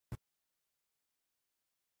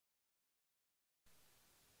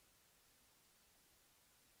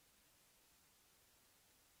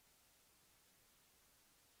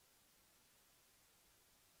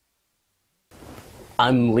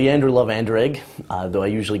I'm Love-Anderegg, though I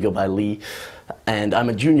usually go by Lee, and I'm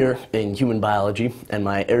a junior in human biology, and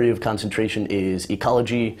my area of concentration is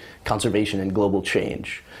ecology, conservation, and global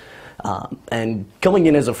change. And coming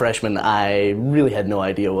in as a freshman, I really had no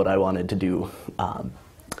idea what I wanted to do.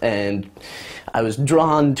 And I was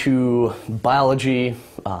drawn to biology,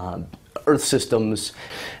 Earth systems,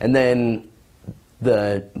 and then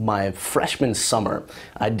my freshman summer,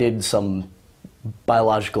 I did some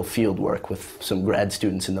biological field work with some grad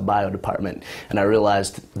students in the bio department, and I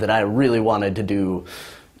realized that I really wanted to do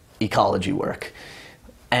ecology work.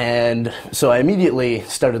 And so I immediately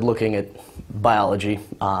started looking at biology,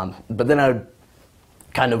 but then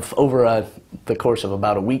over the course of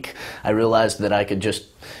about a week, I realized that I could just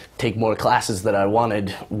take more classes that I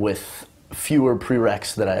wanted with fewer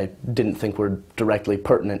prereqs that I didn't think were directly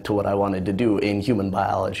pertinent to what I wanted to do in human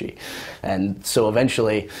biology. And so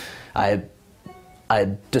eventually I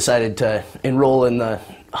decided to enroll in the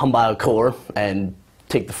HumBio core and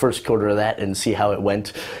take the first quarter of that and see how it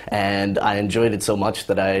went. And I enjoyed it so much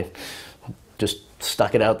that I just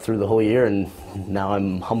stuck it out through the whole year, and now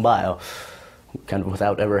I'm HumBio, kind of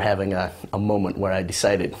without ever having a moment where I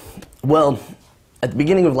decided. Well, at the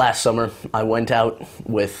beginning of last summer, I went out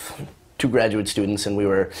with two graduate students, and we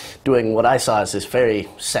were doing what I saw as this very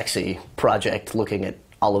sexy project looking at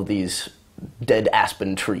all of these dead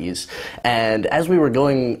aspen trees. And as we were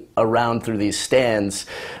going around through these stands,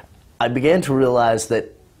 I began to realize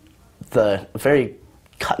that the very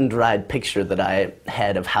cut and dried picture that I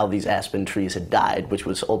had of how these aspen trees had died, which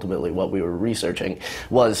was ultimately what we were researching,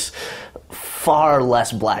 was far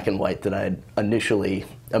less black and white than I had initially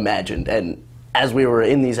imagined. And as we were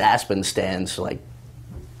in these aspen stands, like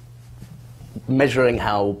measuring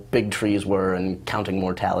how big trees were and counting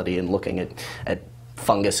mortality and looking at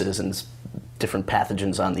funguses and different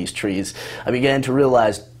pathogens on these trees, I began to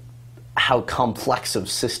realize how complex of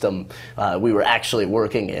system we were actually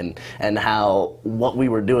working in, and how what we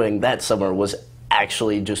were doing that summer was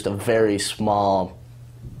actually just a very small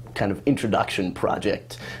kind of introduction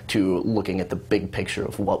project to looking at the big picture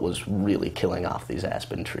of what was really killing off these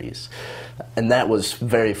aspen trees. And that was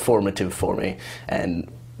very formative for me,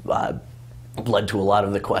 and led to a lot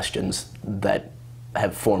of the questions that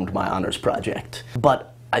have formed my honors project. But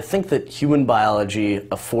I think that human biology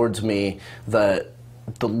affords me the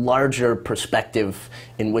larger perspective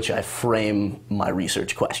in which I frame my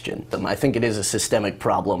research question. I think it is a systemic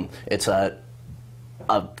problem. It's a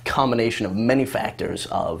combination of many factors,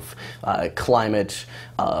 of climate,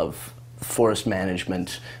 of forest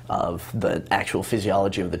management, of the actual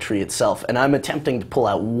physiology of the tree itself. And I'm attempting to pull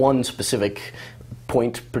out one specific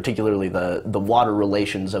point, particularly the water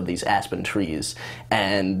relations of these aspen trees,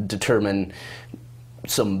 and determine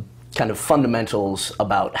some kind of fundamentals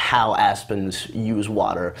about how aspens use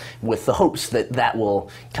water, with the hopes that that will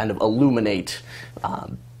kind of illuminate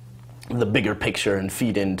the bigger picture and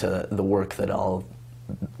feed into the work that all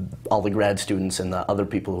the grad students and the other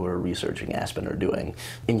people who are researching aspen are doing.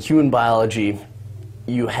 In human biology,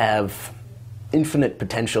 you have infinite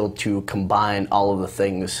potential to combine all of the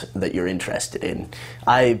things that you're interested in.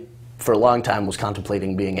 I, for a long time, was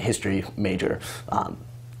contemplating being a history major,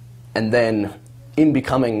 and then in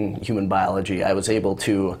becoming human biology, I was able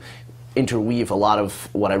to interweave a lot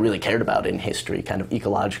of what I really cared about in history, kind of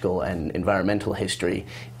ecological and environmental history,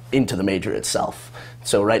 into the major itself.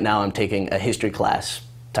 So right now I'm taking a history class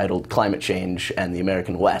titled Climate Change and the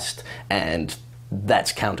American West, and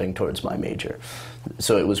that's counting towards my major.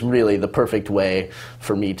 So it was really the perfect way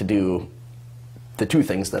for me to do the two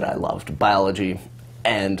things that I loved, biology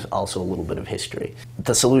and also a little bit of history.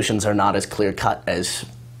 The solutions are not as clear-cut as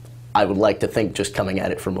I would like to think, just coming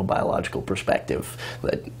at it from a biological perspective,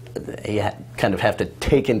 that you kind of have to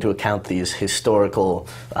take into account these historical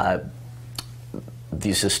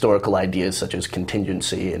ideas such as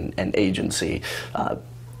contingency and agency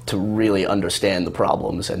to really understand the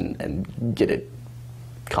problems and get at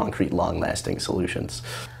concrete, long-lasting solutions.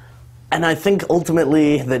 And I think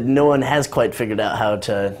ultimately that no one has quite figured out how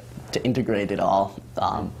to integrate it all.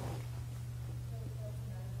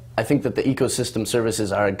 I think that the ecosystem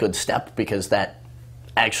services are a good step, because that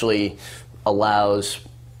actually allows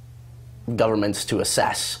governments to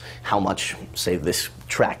assess how much, say, this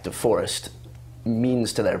tract of forest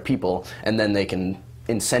means to their people, and then they can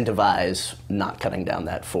incentivize not cutting down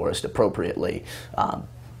that forest appropriately,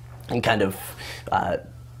 and kind of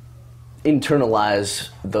internalize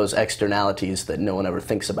those externalities that no one ever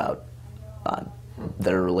thinks about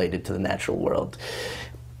that are related to the natural world.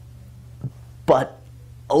 But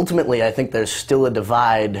ultimately, I think there's still a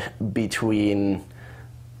divide between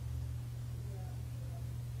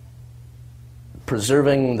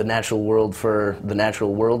preserving the natural world for the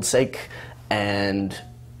natural world's sake and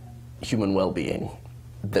human well-being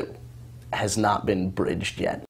that has not been bridged yet.